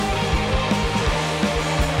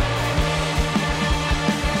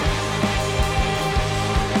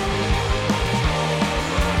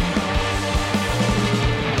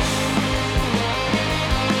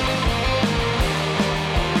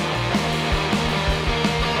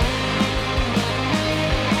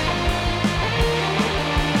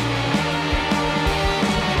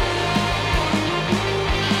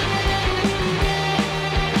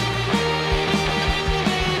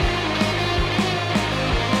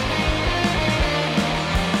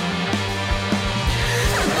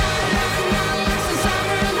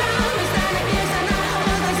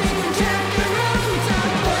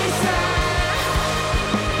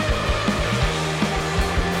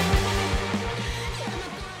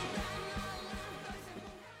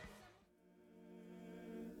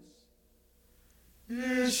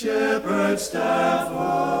shepherd's staff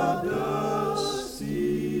a dusty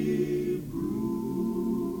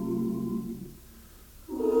broom.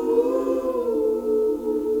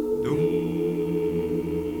 Doom.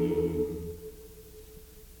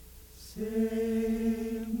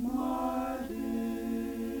 Saint Martin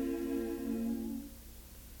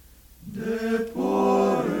de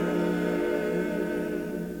Porres,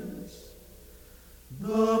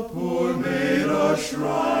 the poor made a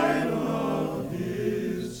shrine of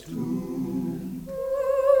his tomb.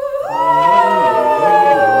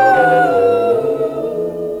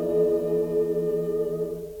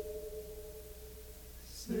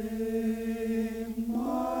 Saint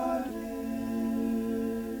Martin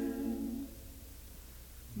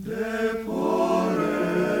de Porres,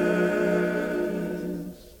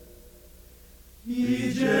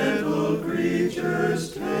 ye gentle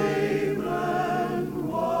creatures tame and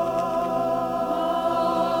wild.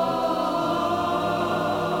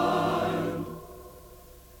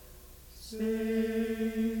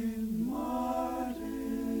 Saint Martin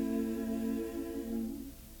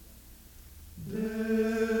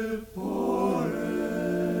de Porres,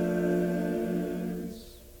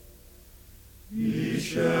 ye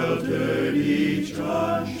sheltered each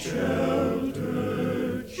unsheltered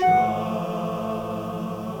child.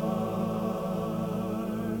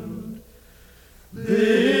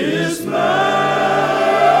 This man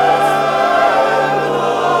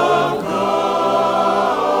of God,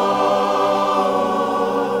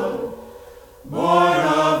 born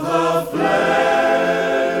of the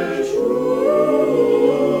flesh,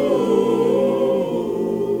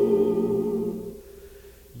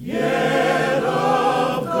 yet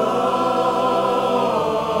of God.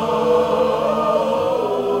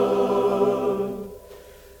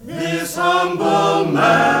 This humble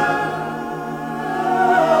man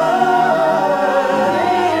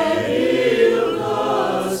healed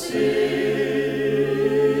the sick,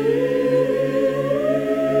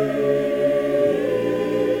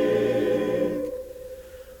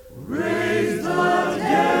 raised the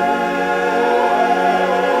dead.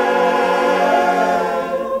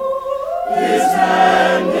 His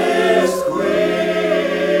hand is quick.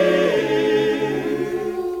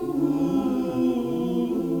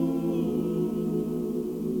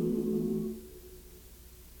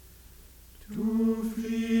 2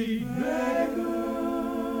 feet beggars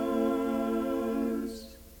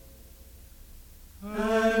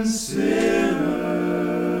and sinners,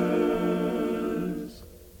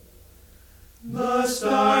 the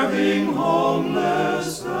starving,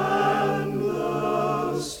 homeless, and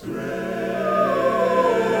the stray.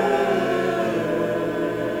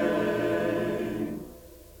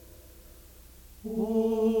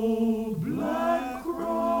 O Black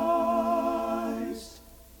Christ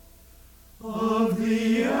of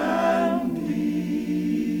the Andes,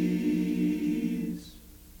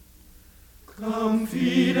 come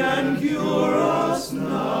feed and cure us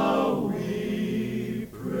now, we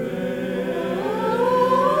pray.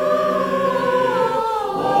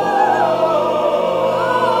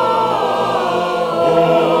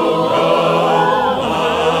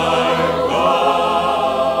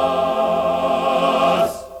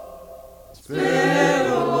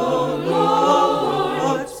 Spare, O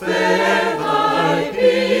Lord, spare thy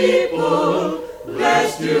people,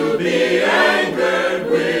 lest you be angered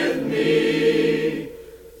with me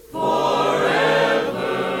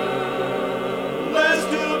forever. Lest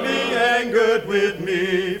you be angered with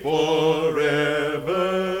me forever.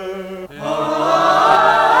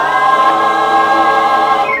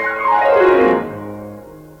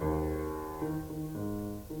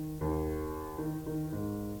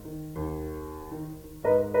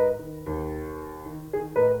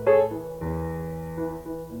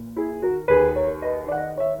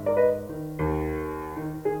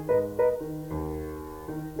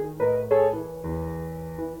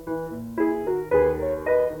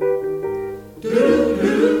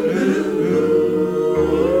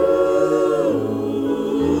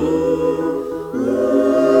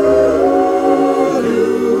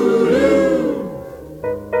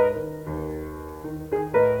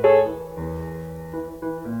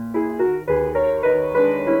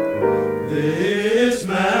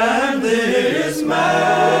 This man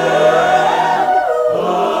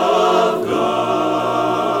of God,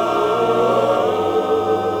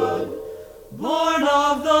 born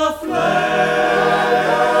of the flesh,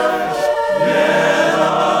 yet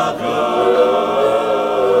of God.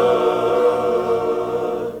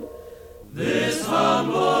 This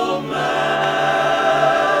humble man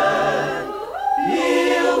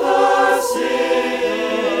healed the sick,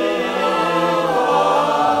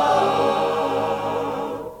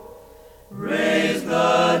 raised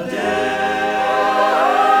the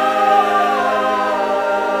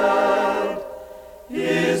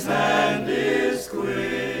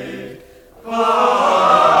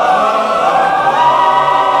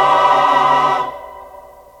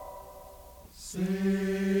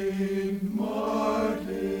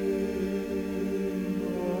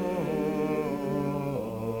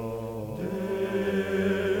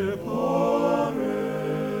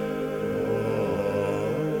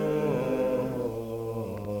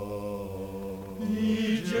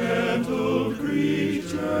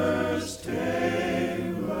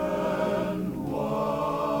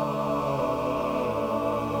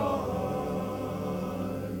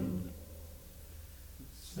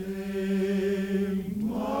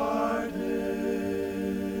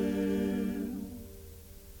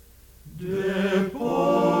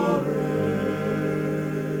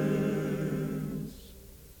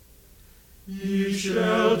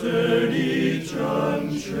sheltered each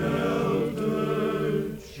unsheltered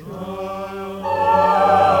child.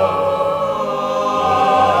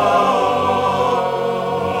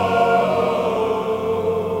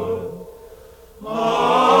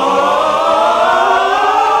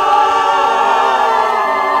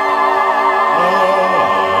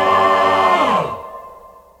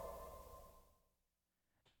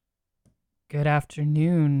 Good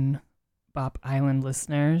afternoon, Bop Island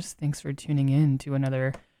listeners. Thanks for tuning in to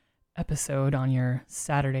another episode on your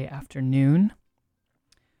Saturday afternoon.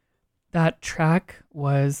 That track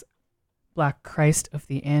was Black Christ of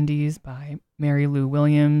the Andes by Mary Lou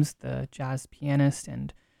Williams, the jazz pianist,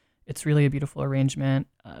 and it's really a beautiful arrangement.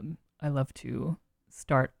 I love to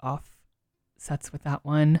start off sets with that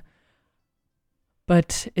one,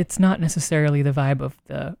 but it's not necessarily the vibe of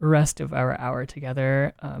the rest of our hour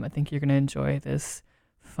together. I think you're going to enjoy this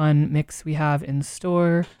fun mix we have in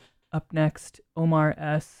store. Up next, Omar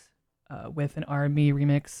S. With an R&B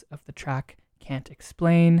remix of the track Can't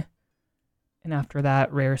Explain. And after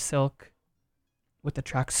that, Rare Silk with the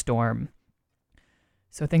track Storm.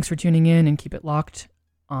 So thanks for tuning in and keep it locked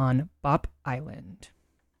on Bop Island.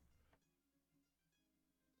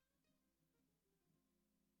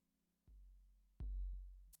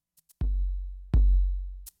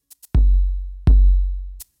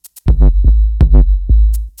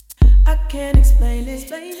 I can't explain it,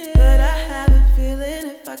 but I have a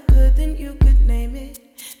feeling if I could, then you could name it.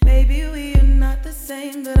 Maybe we are not the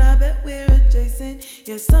same, but I bet we're adjacent.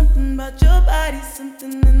 Yeah, something about your body,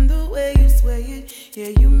 something in the way you sway it.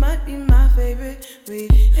 Yeah, you might be my favorite. We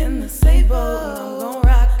in the same boat, and I'm gon'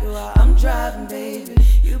 rock you while I'm driving, baby.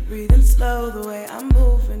 You breathing slow, the way I'm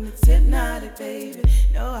moving, it's hypnotic, baby.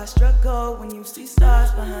 No, I struck gold when you see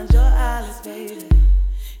stars behind your eyelids, baby.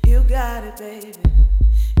 You got it, baby.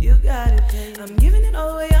 You got it, babe. I'm giving it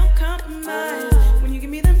all away, I'm compromised. When you give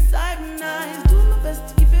me them siren eyes, doing my best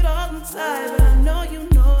to keep it all inside, but I know you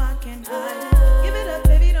know I can't hide it. Give it up,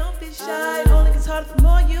 baby, don't be shy. It only gets harder the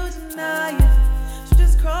more you deny it. So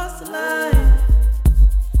just cross the line.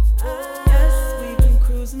 Yes, we've been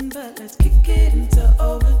cruising, but let's kick it into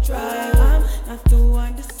overdrive. I'm not the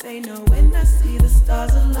one to say no when I see the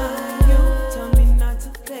stars align. You told me not to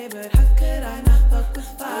play, but how could I not fuck with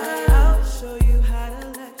fire? I'll show you how to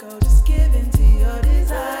let go, just give in to your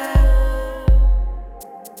desire.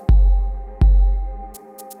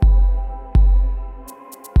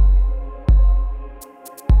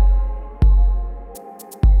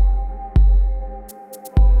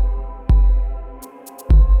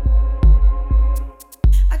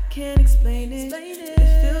 I can't explain it.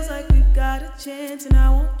 It feels like we've got a chance, and I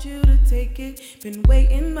want you to take it. Been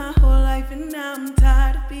waiting my whole life, and now I'm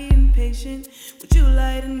tired of being patient. Would you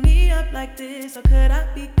lighten me up like this? Or could I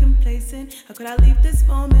be complacent? How could I leave this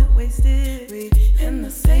moment wasted? We in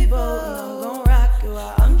the same boat, and I'm gon' rock you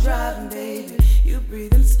while I'm driving, baby. You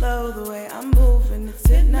breathing slow, the way I'm moving, it's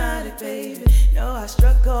hypnotic, baby. No, I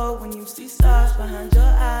struck gold when you see stars behind your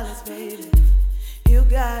eyelids, baby. You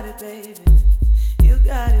got it, baby. You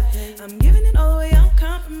got it, babe. I'm giving it all away, I'm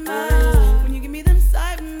compromised. When you give me them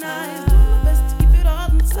siren eyes, doing my best to keep it all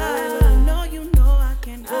inside, but I know you know I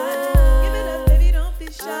can't hide it. Give it up, baby, don't be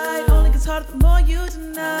shy. It only gets harder the more you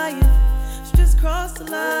deny it. So just cross the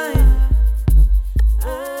line.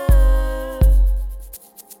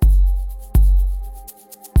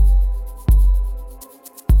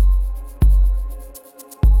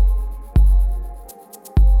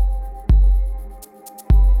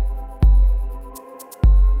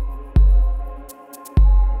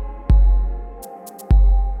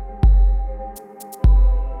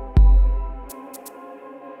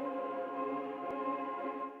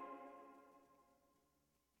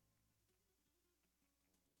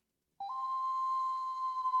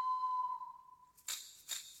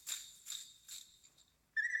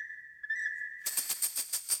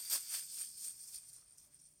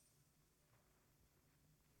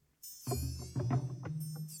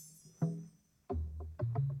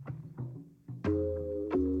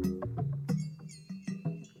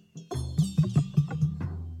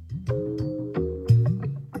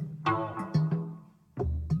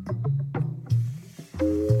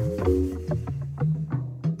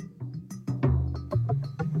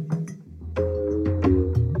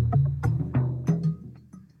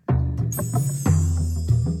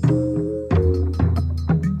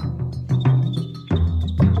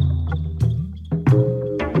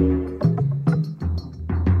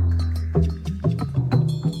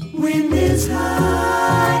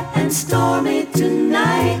 stormy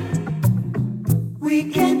tonight.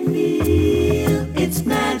 We can feel its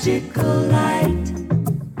magical light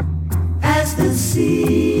as as the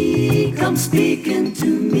sea comes speaking to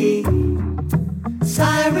me.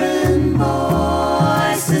 Siren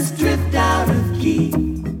voices drift out of key.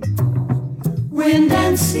 Wind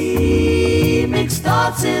and sea mix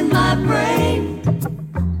thoughts in my brain.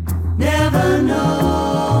 Never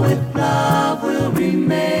know if love will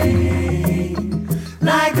remain.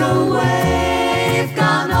 Like a wave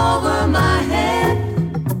gone over my head.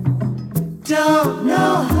 Don't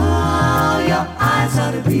know how your eyes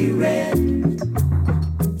ought to be read.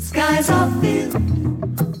 Skies are filled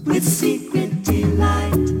with secret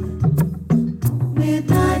delight.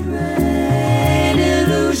 Midnight rain,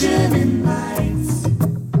 illusion and lights.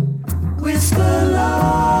 Whisper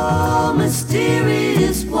low,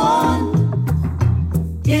 mysterious one.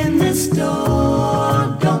 In this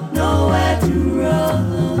storm, don't know where to run.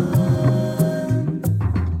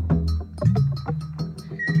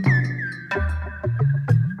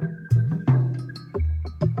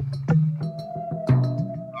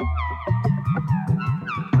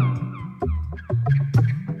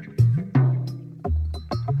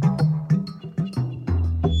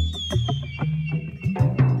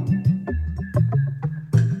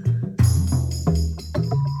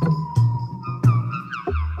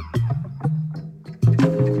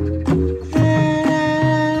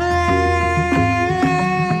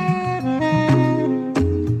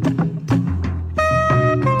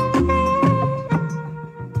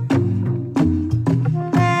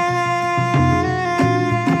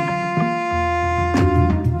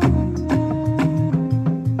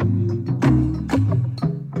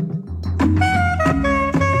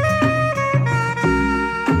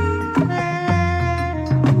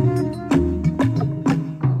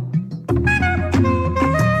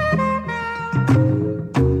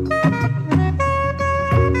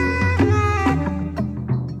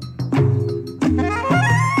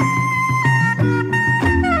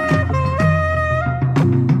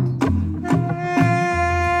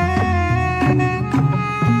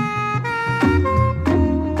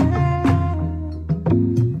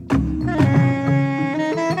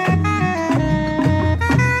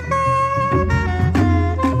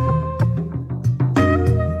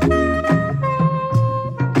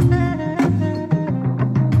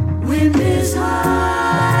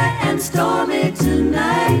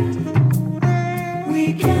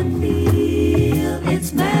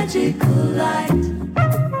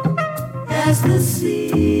 As the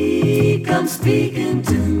sea comes speaking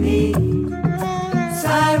to me,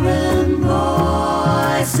 siren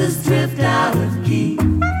voices drift out of key.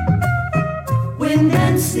 Wind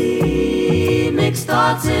and sea mix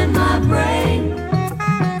thoughts in my brain.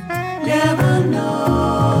 Never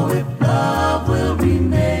know if love will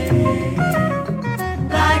remain.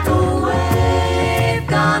 Like a wave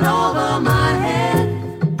gone over my head.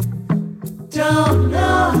 Don't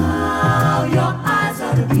know how your eyes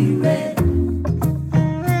ought to be read.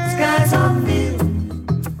 Skies are filled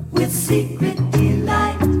with secret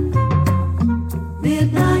delight.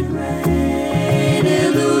 Midnight rain,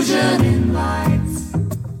 illusion in lights.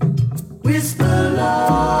 Whisper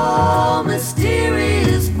low,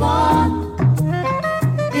 mysterious one.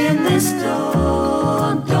 In this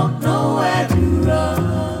storm, don't know where to run.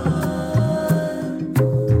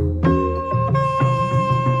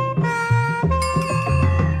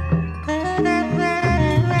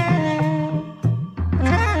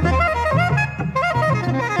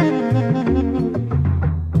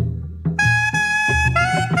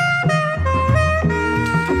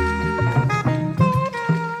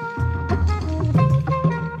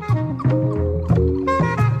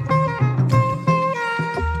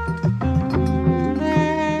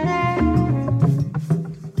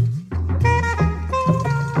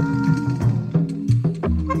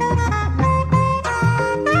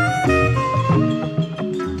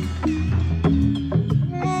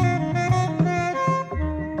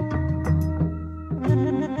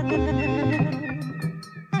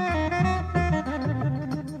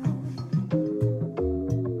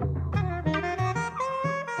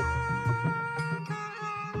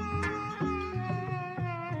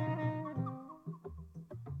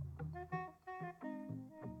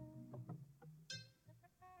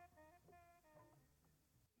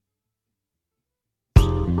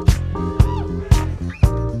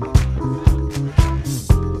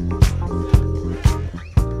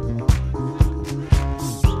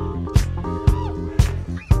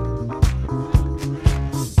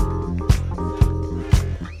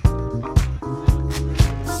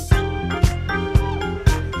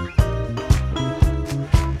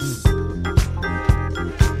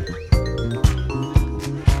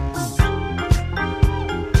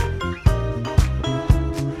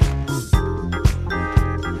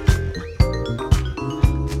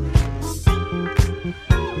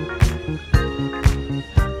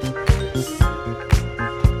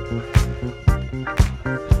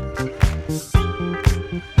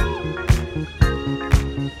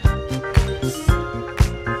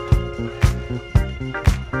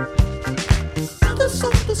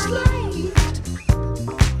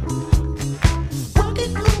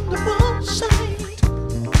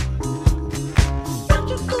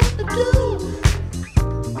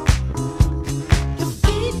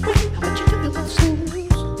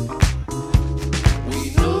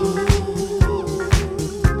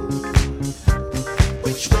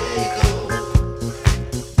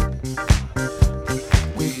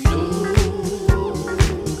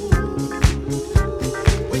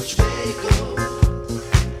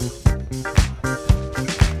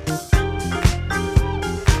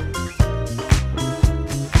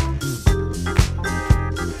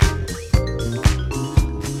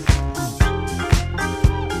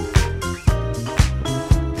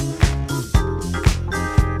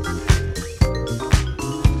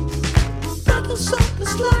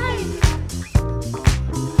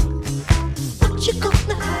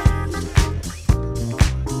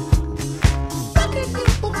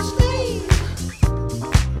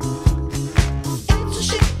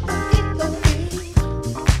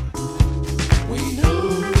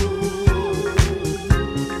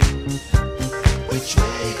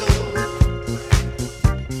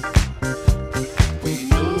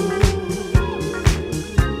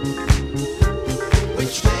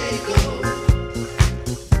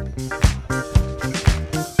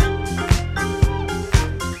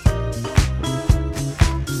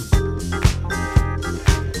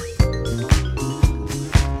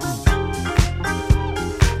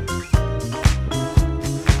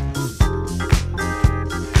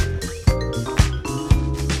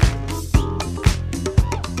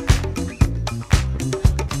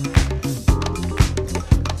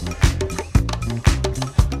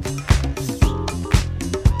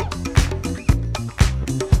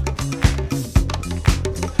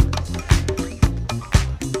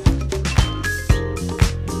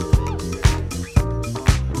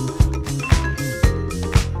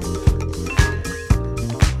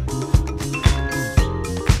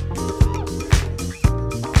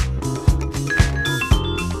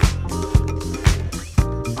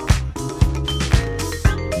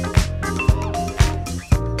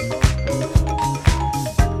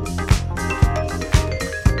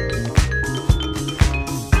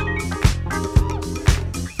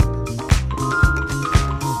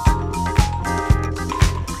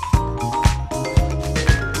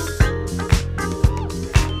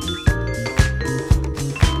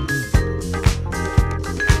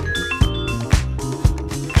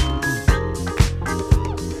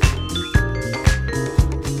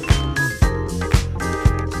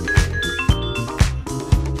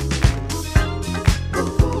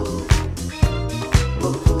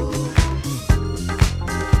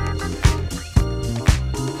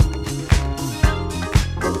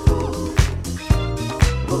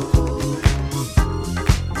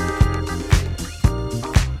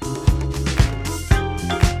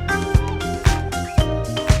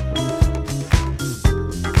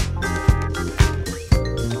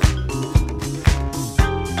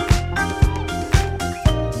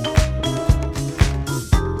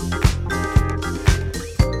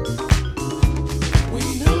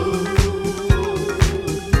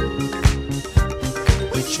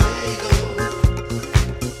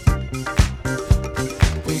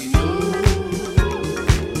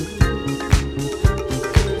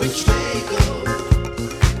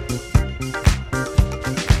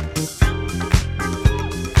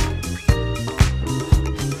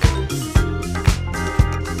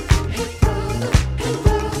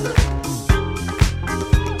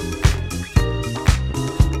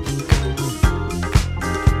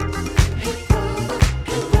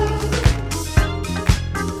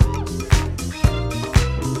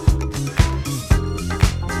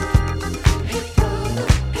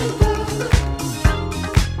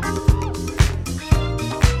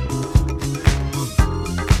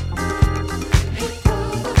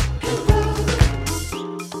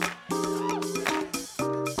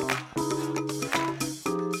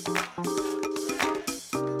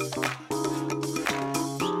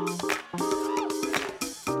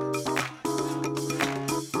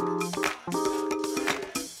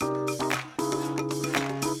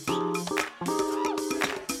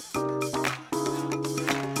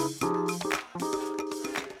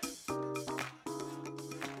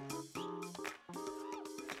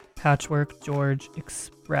 Patchwork's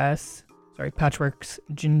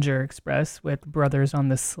Ginger Express with Brothers on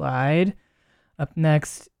the Slide. Up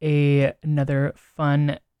next, another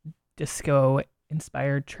fun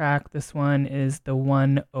disco-inspired track. This one is the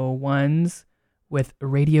 101s with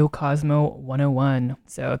Radio Cosmo 101.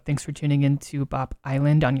 So thanks for tuning in to Bop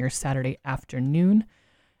Island on your Saturday afternoon.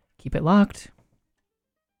 Keep it locked.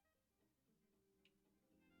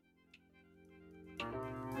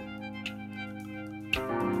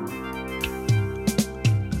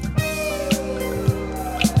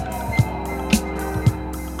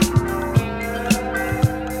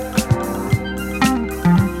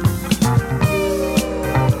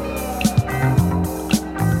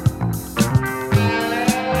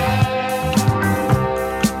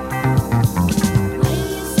 When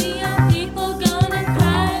you see young people gone and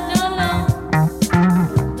crying alone,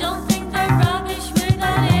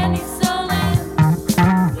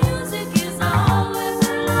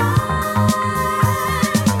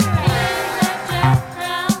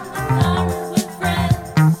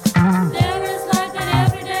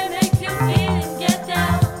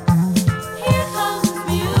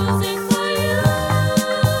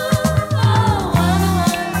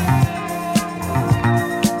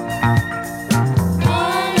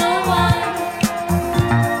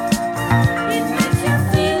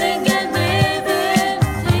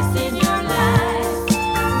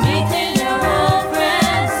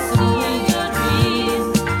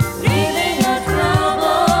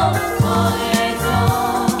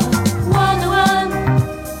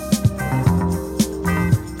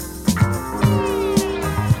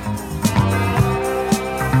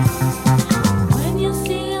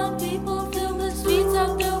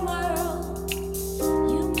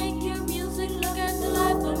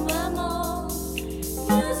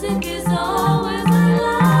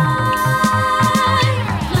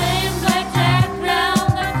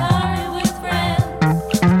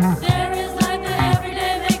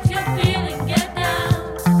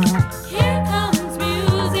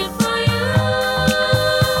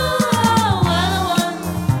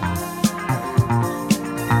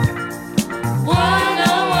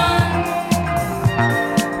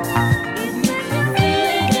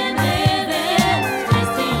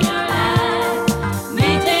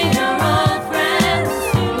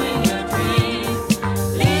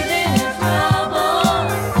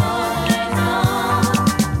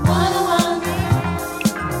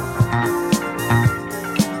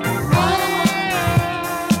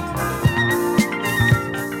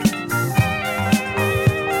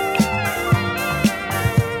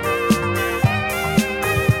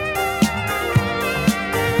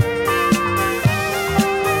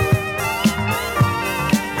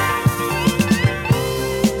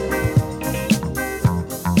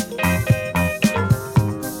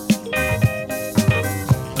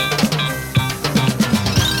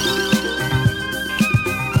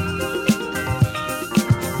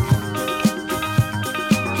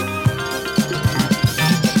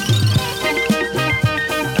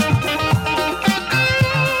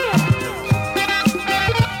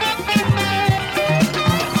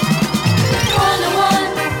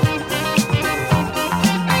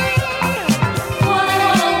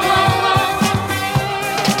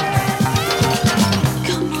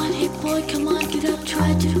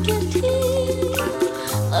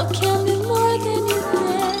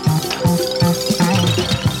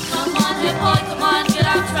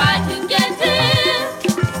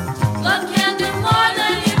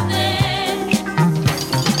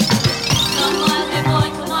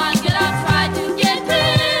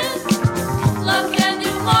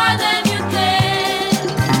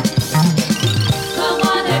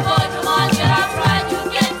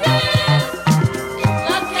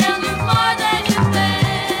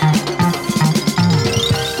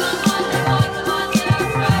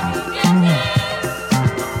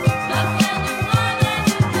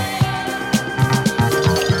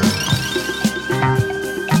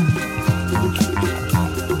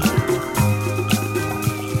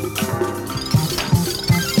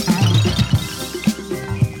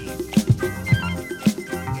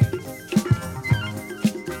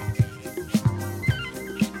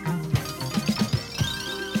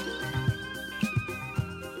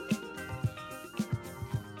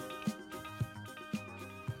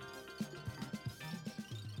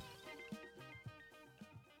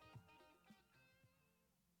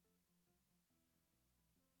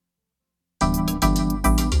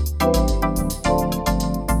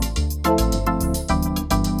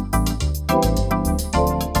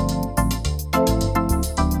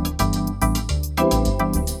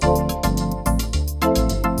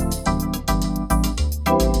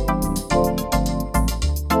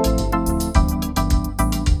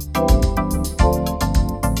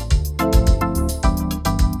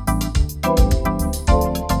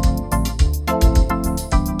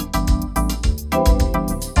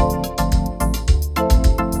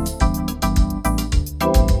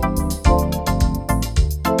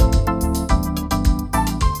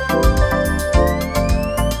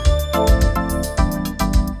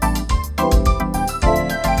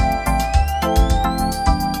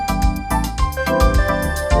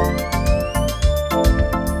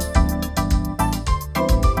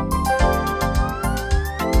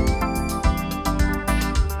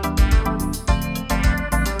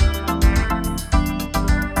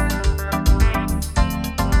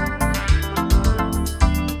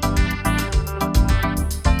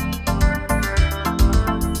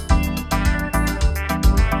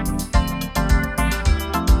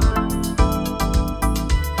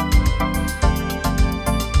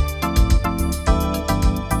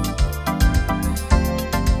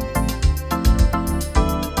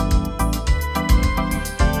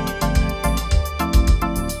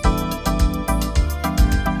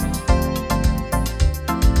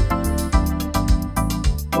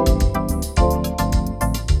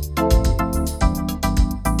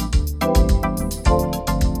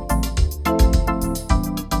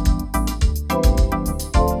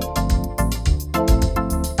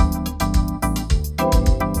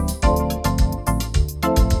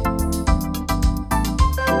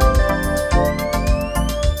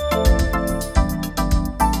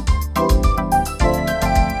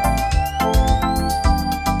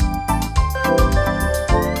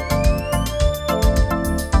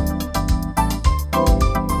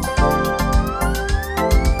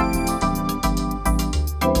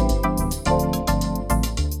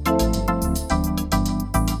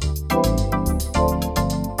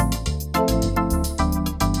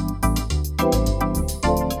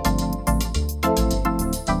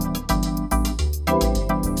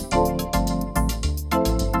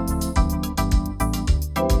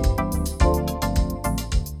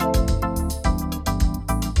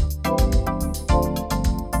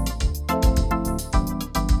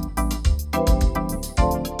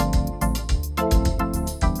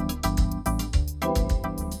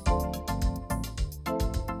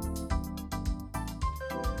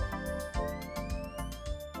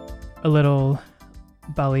 A little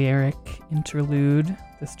Balearic interlude.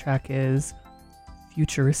 This track is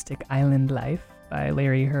Futuristic Island Life by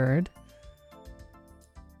Larry Heard.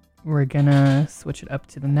 We're gonna switch it up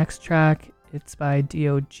to the next track. It's by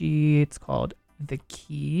DOG. It's called The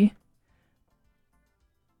Key.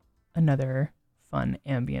 Another fun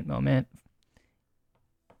ambient moment.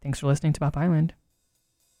 Thanks for listening to Bop Island.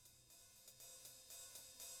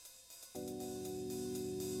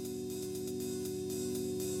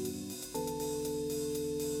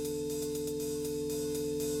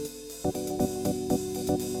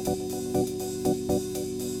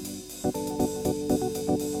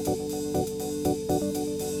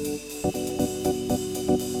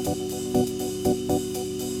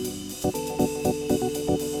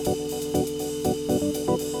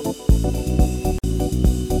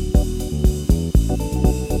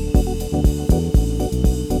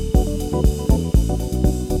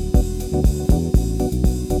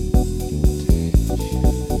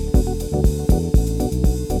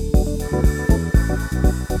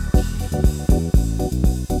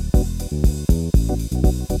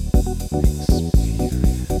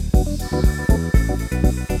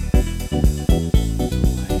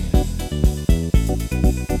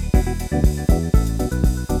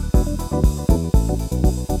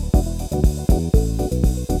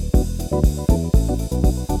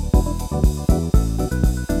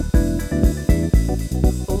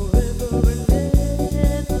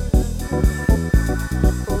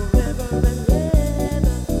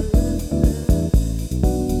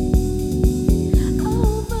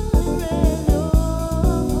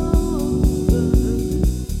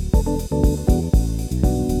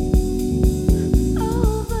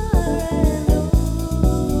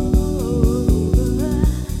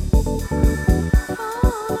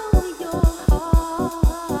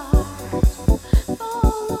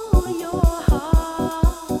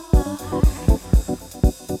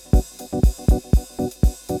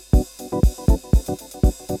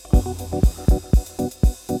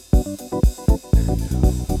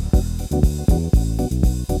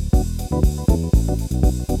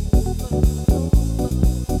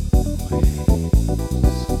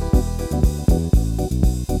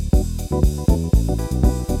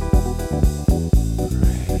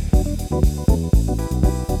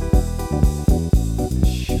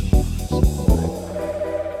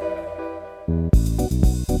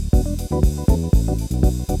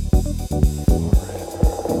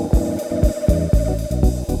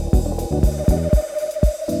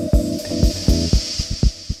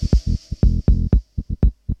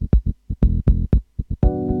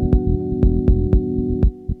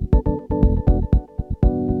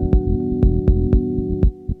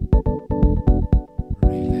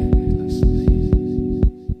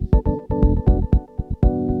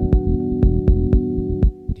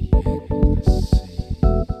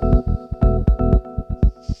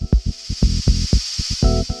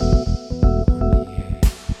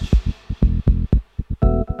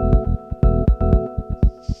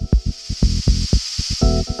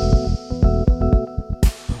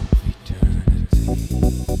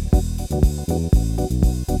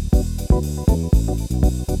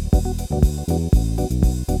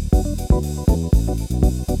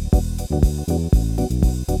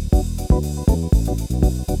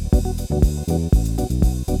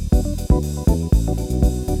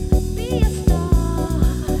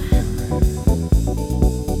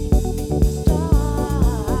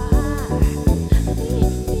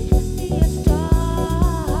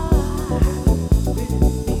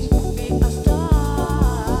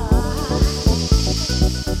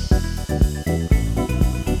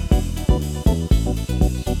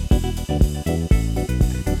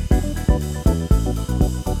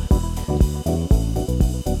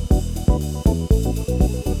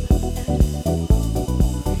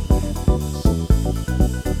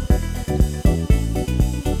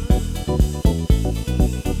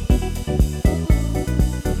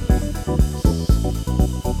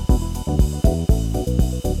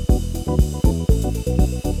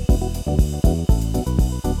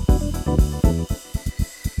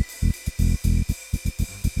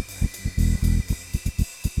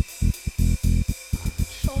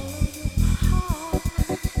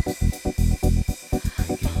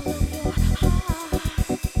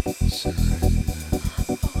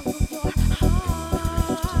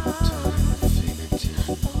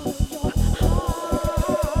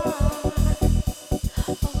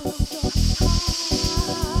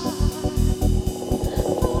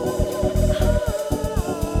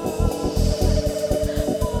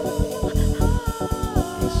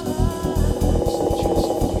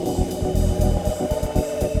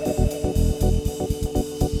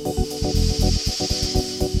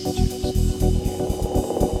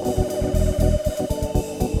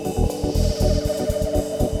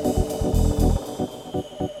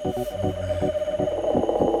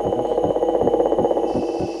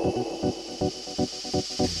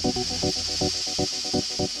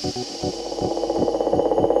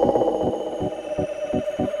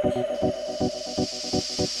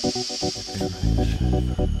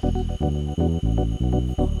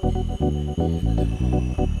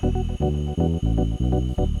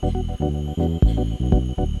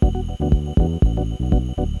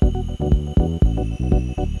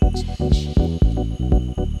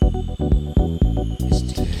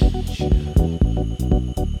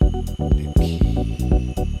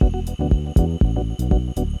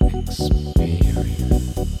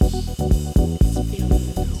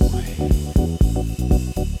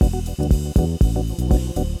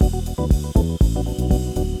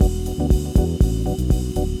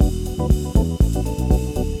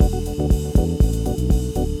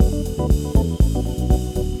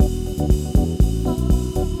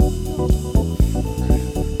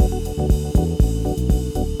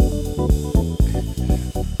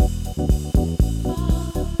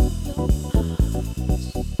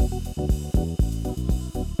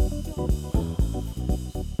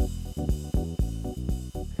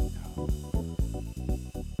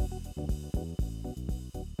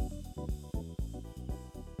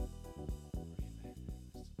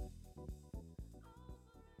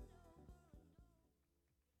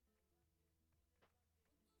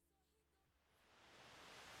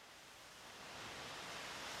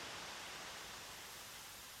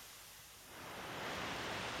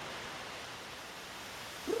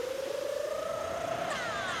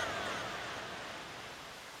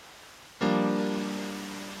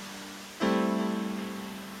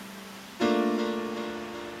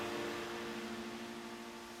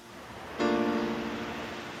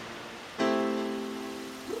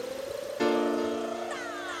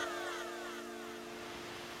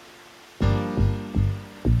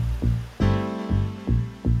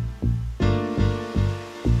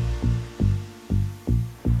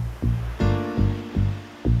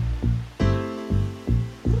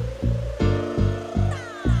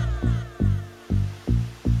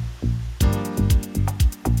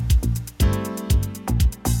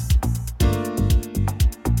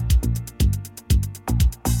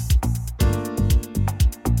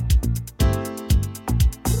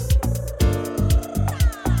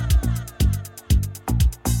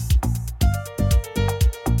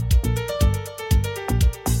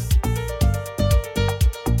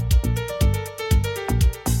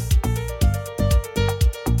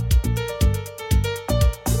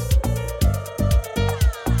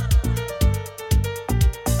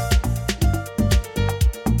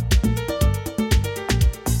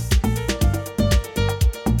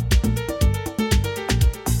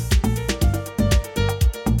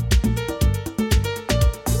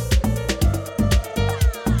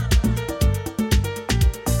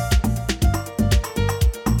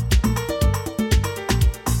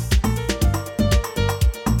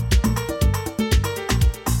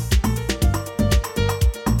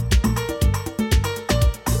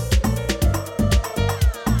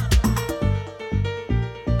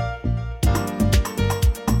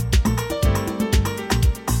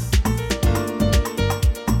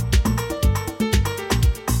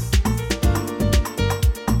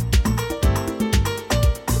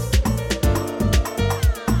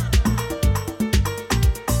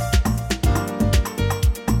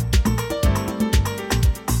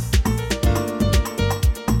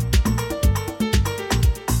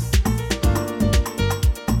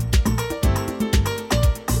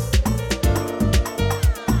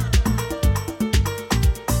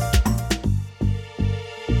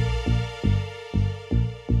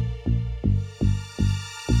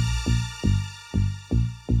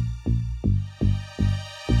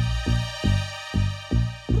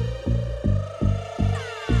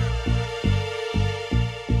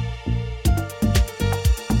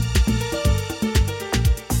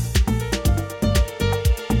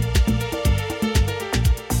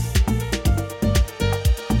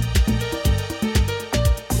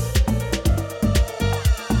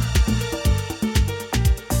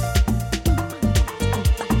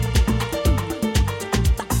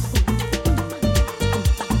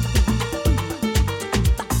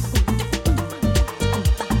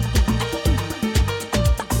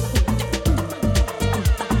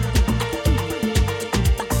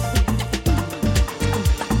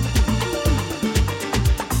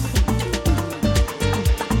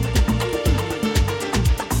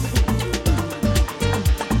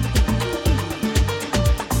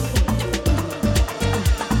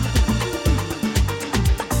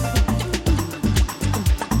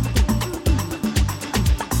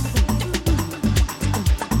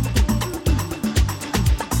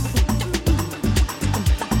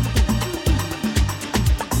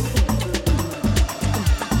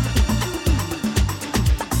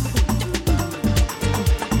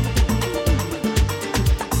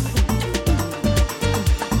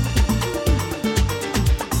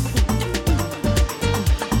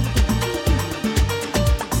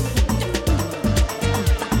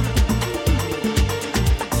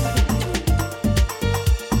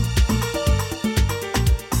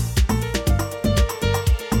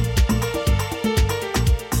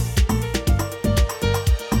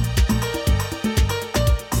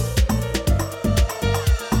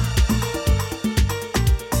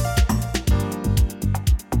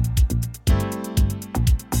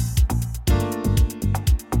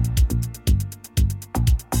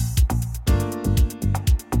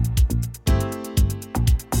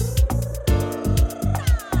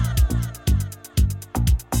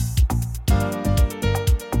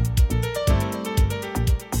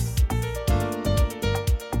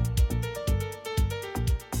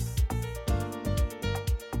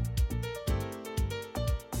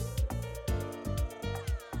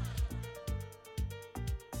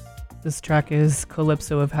 This track is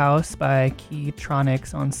Calypso of House by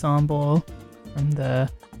Keytronics Ensemble from the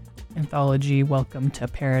anthology Welcome to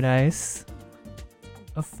Paradise.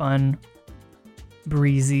 A fun,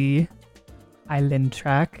 breezy island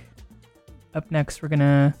track. Up next, we're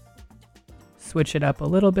gonna switch it up a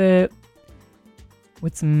little bit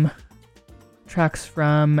with some tracks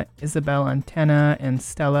from Isabel Antena and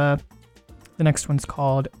Stella. The next one's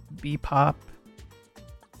called B-Pop.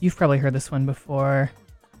 You've probably heard this one before.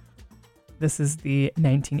 This is the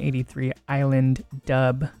 1983 Island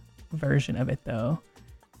dub version of it, though.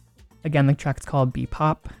 Again, the track's called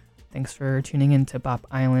B-Pop. Thanks for tuning in to Bop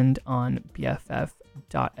Island on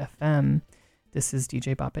BFF.fm. This is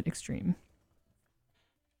DJ Bop It Extreme.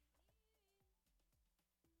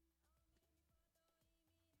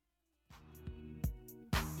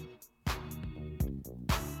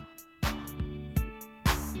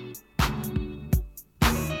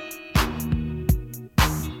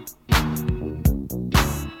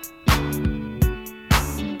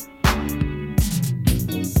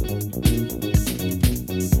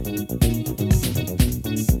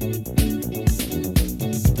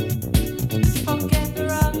 Forget the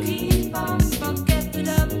rock, keep on, forget the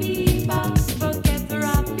dub, keep on, forget the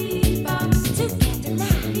rock, keep on, to get the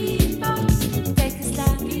night, keep on, take a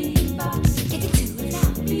slide, keep on, get it to it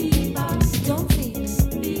out, keep on, don't feel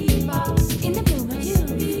it, keep on, in the bloom of you,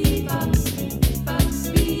 keep on, keep on,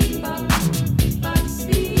 keep on, keep on,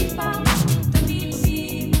 keep on, the beep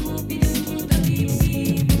beep boop doo, the beep beep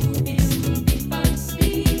boop doo, keep on,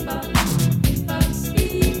 keep on, keep on,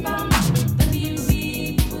 keep on, the beep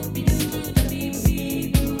beep boop doo, the beep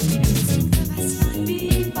beep boop doo, sing the bassline,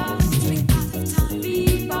 beep on, swing out of time,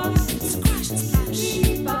 beep on, scratch and splash,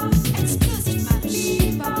 beep on, explosive match,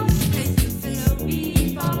 beep on, and you follow,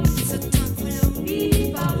 beep on, so don't follow,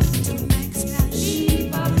 beep on, to make a splash,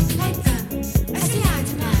 beep on, like them as the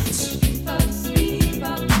item match, beep on, beep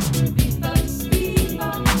on, beep on, beep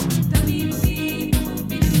on, the beep beep boop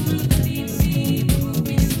doo, the beep beep boop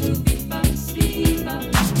doo, beep on, beep on, beep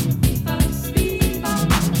on, beep on,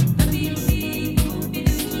 the beep beep boop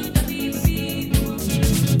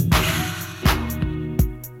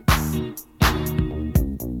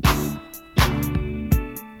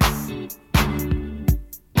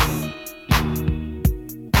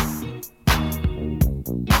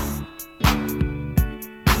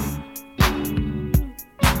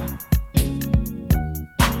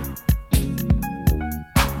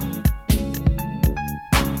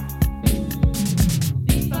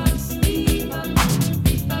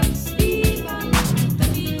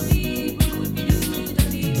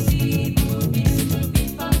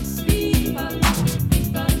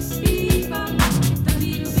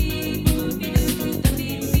doo, the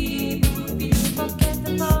beep beep boop doo. Forget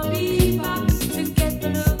the ball, bebop, to get the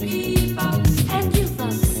look, bebop, and you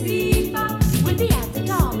folks, bebop, will be at the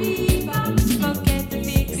door, bebop. Forget the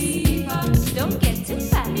big bebop, don't get too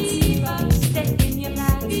fat, bebop, stay in your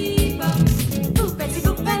bag, bebop, poop Betsy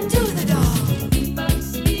poop and to the door, bebop,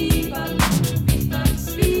 bebop, bebop,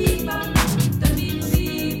 bebop, the beep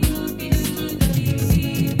beep boop doo, the beep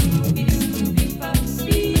beep boop doo, bebop,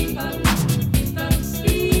 bebop, bebop,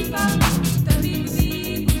 bebop, the beep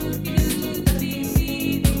beep boop doo, the beep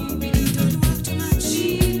beep boop doo. Don't work too much,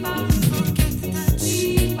 bebop, forget the touch,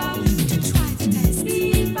 bebop, to try the taste,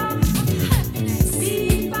 bebop, of happiness,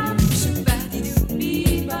 bebop, shabba-dee-doo,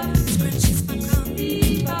 bebop, scrunchies popcorn,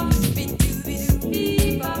 bebop, be-doo-be-doo,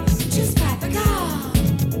 bebop, just pipe a car.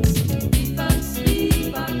 Bebop,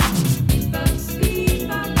 bebop, bebop,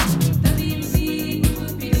 bebop, the beep beep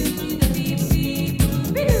boop doo, the beep beep boop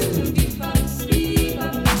doo, bebop, bebop,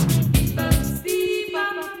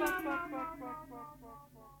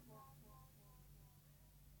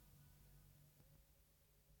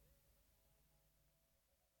 bebop,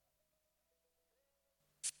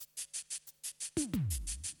 bebop.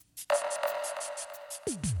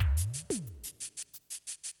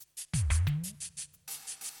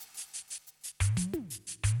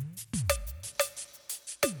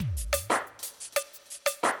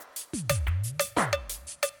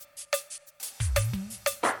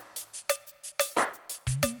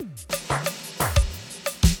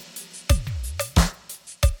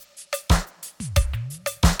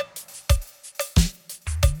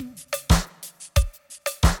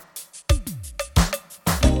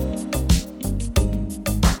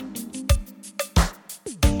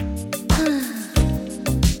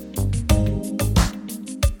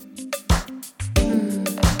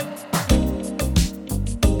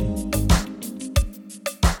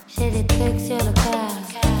 J'ai des trucs sur le cœur.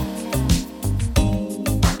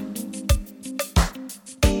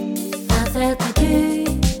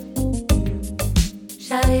 Incertitude,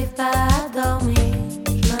 j'arrive pas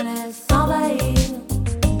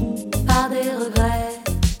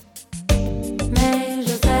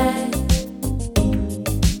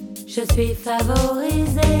suis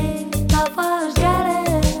favorisée, parfois je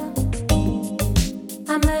galère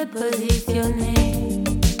à me positionner.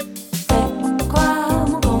 C'est quoi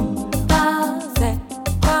mon compas? C'est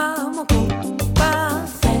quoi mon compas?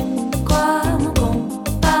 C'est quoi mon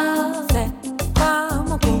compas? C'est quoi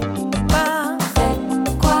mon compas? C'est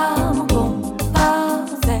quoi mon compas?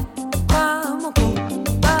 C'est quoi mon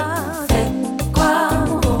compas? C'est quoi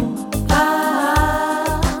mon compas?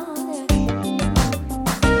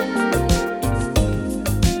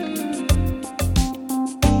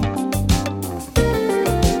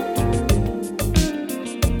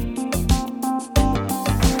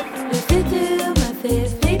 Le futur me fait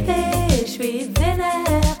flipper, je suis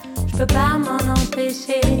vénère, je peux pas m'en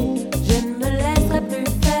empêcher, je ne me laisserai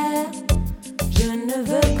plus faire, je ne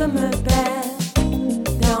veux que me perdre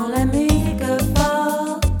dans la musique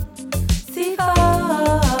forte, si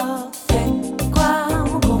fort. C'est quoi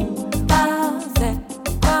mon compas? C'est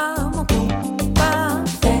quoi mon compas?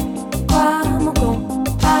 C'est quoi mon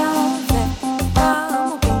compas? C'est quoi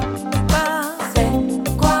mon compas? C'est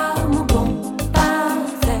quoi mon compas?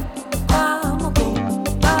 C'est quoi mon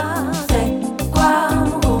compas? C'est quoi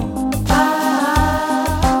mon compas?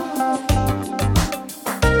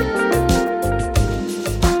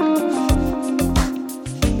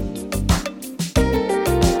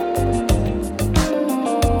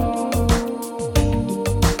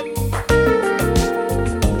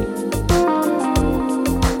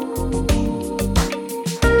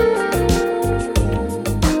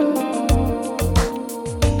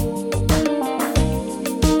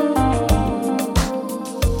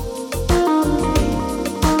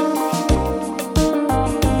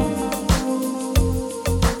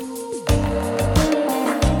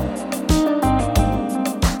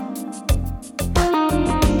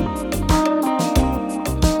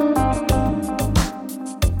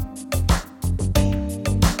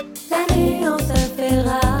 La nuit on se fait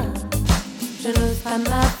rare, je n'ose pas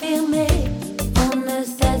m'affirmer, on ne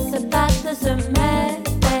cesse pas de se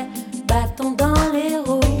mettre des bâtons dans les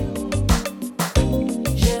roues.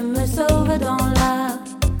 Je me sauve dans la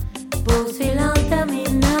poursuite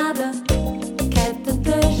interminable, quête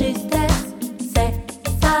de justesse, c'est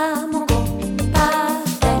ça mon compas.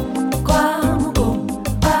 C'est quoi mon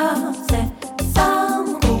compas? C'est ça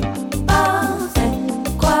mon compas. C'est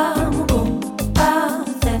quoi mon compas?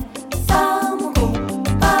 C'est ça mon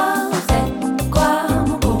compas. C'est quoi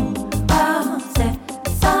mon compas? C'est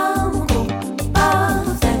ça mon compas.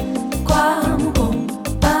 C'est quoi mon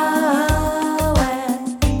compas? Ouais.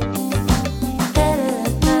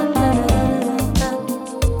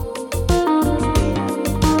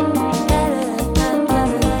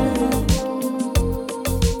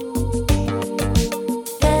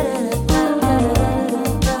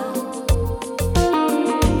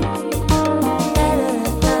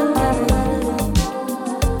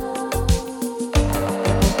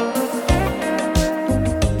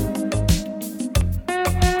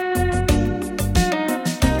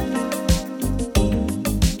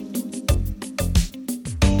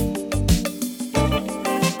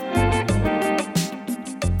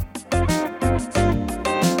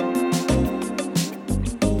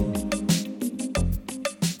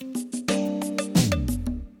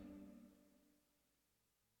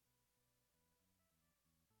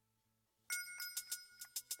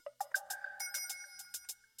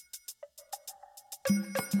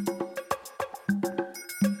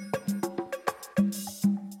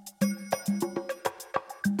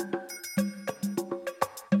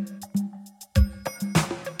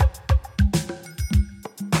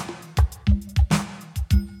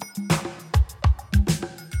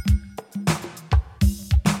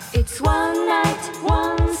 It's one night,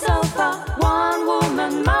 one sofa, one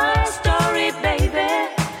woman, my story, baby,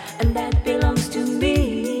 and that belongs to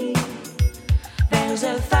me. There's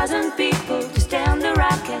 1,000 people to stand the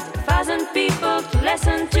racket, 1,000 people to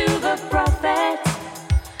listen to the prophet,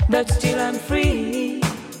 but still I'm free.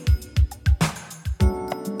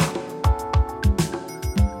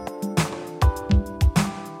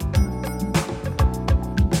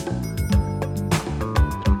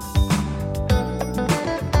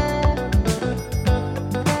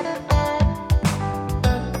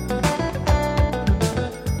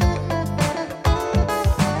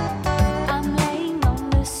 I'm laying on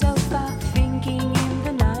the sofa, thinking in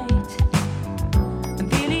the night. I'm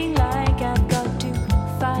feeling like I've got to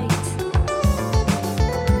fight.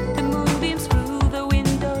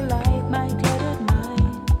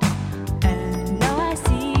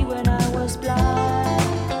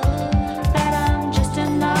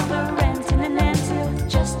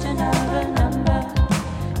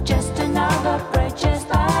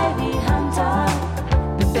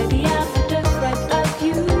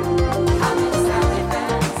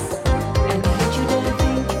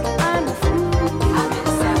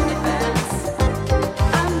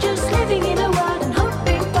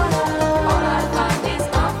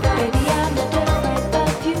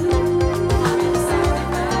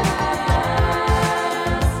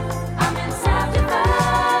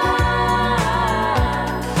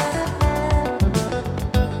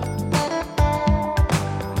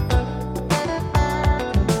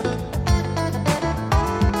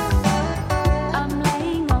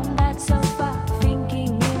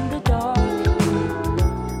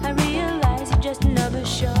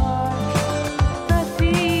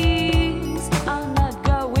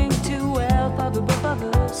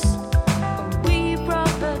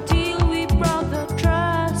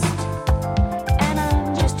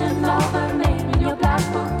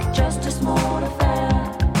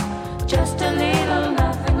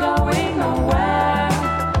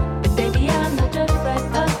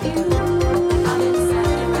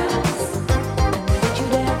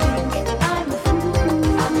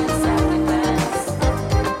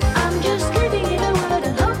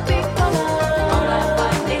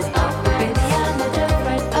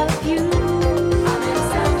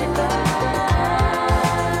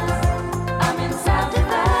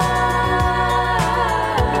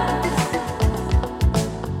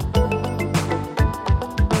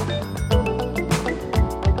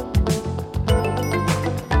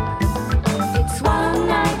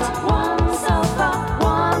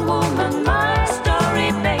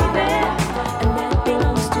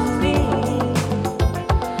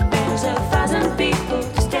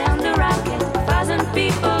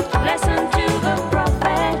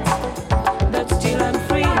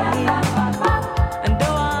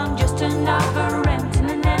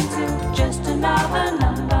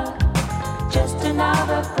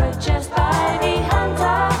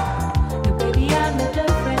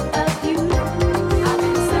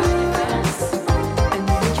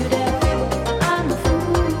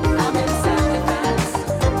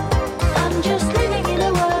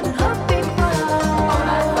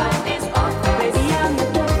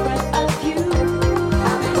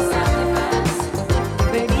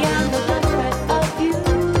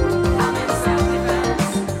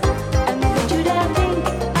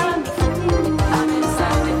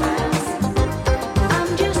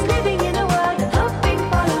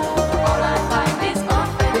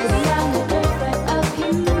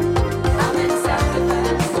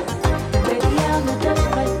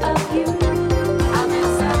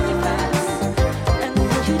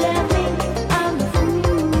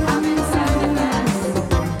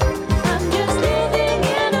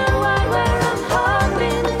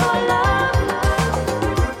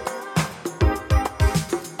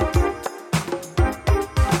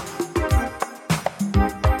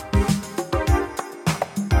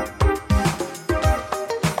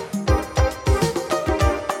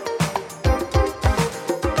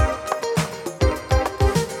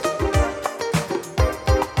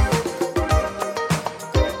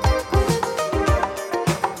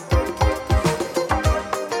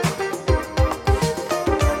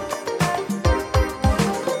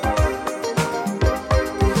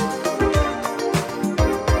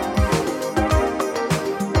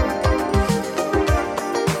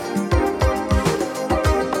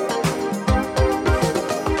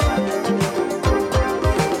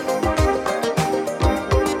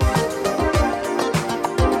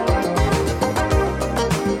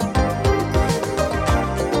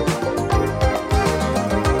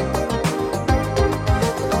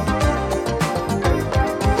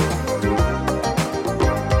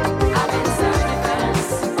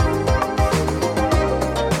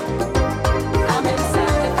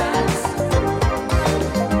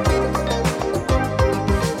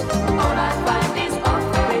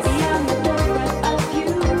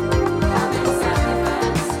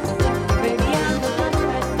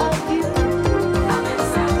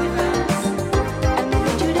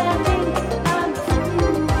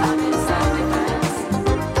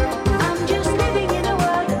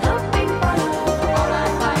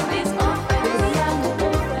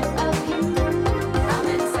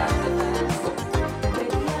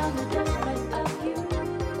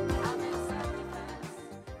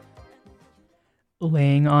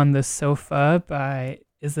 Laying on the Sofa by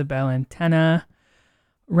Isabel Antenna.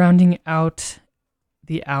 Rounding out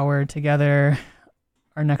the hour together,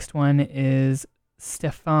 our next one is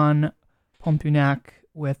Stefan Pompunac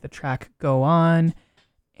with the track Go On.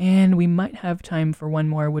 And we might have time for one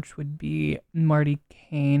more, which would be Marty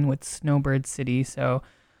Kane with Snowbird City. So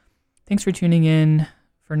thanks for tuning in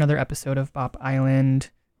for another episode of Bop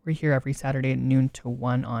Island. We're here every Saturday at noon to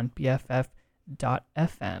 1 on BFF.fm.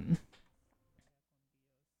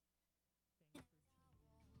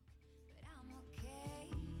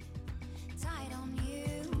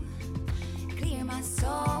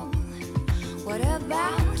 Soul. What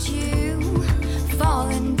about you?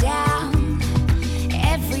 Falling down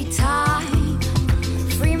every time.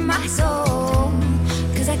 Free my soul,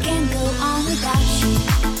 'cause I can't go on without you.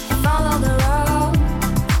 Follow the road,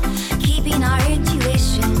 keeping our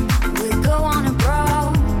intuition. We'll go on a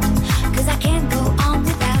road, 'cause I can't go on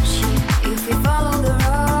without you. If we follow the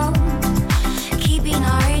road, keeping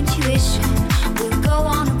our intuition. We'll go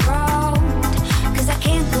on a road, 'cause I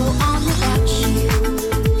can't go on without you.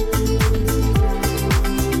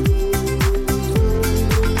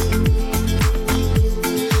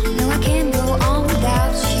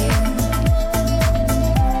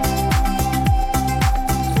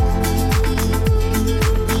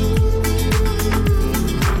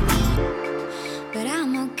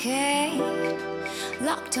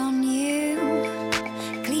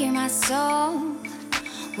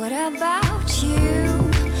 What about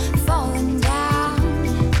you? Falling down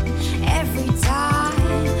every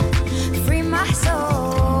time. Free my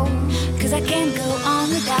soul, 'cause I can't go on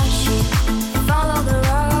without you. Follow the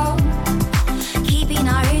road, keeping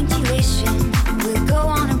our intuition. We'll go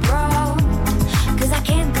on a road, 'cause I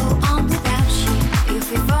can't go on without you.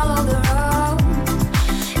 If we follow the road,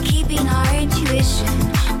 keeping our intuition.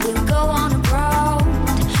 We'll go on a road,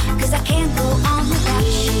 'cause I can't go on without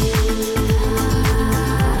you.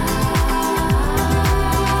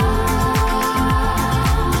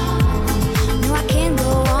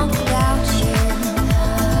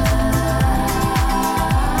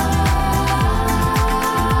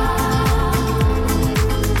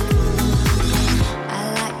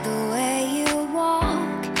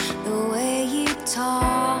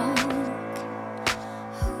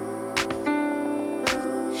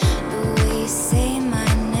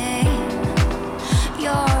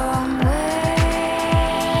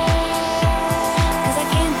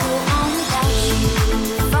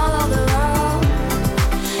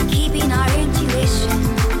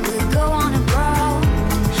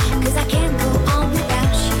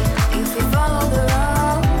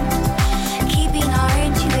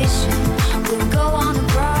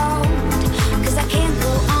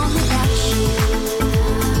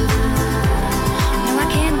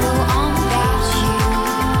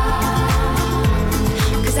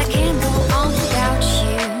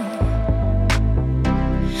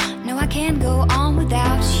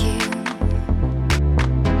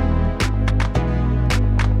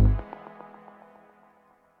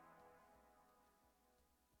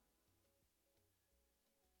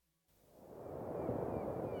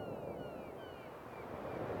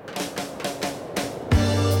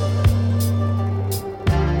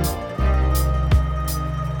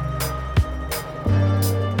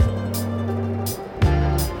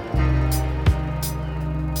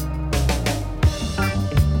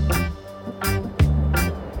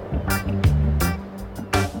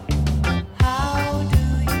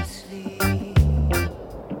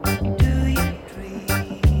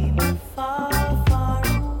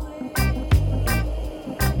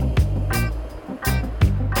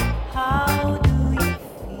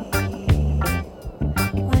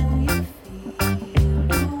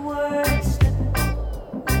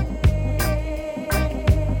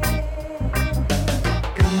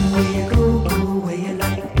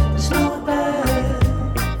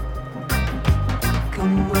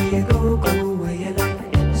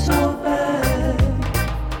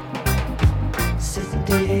 Sit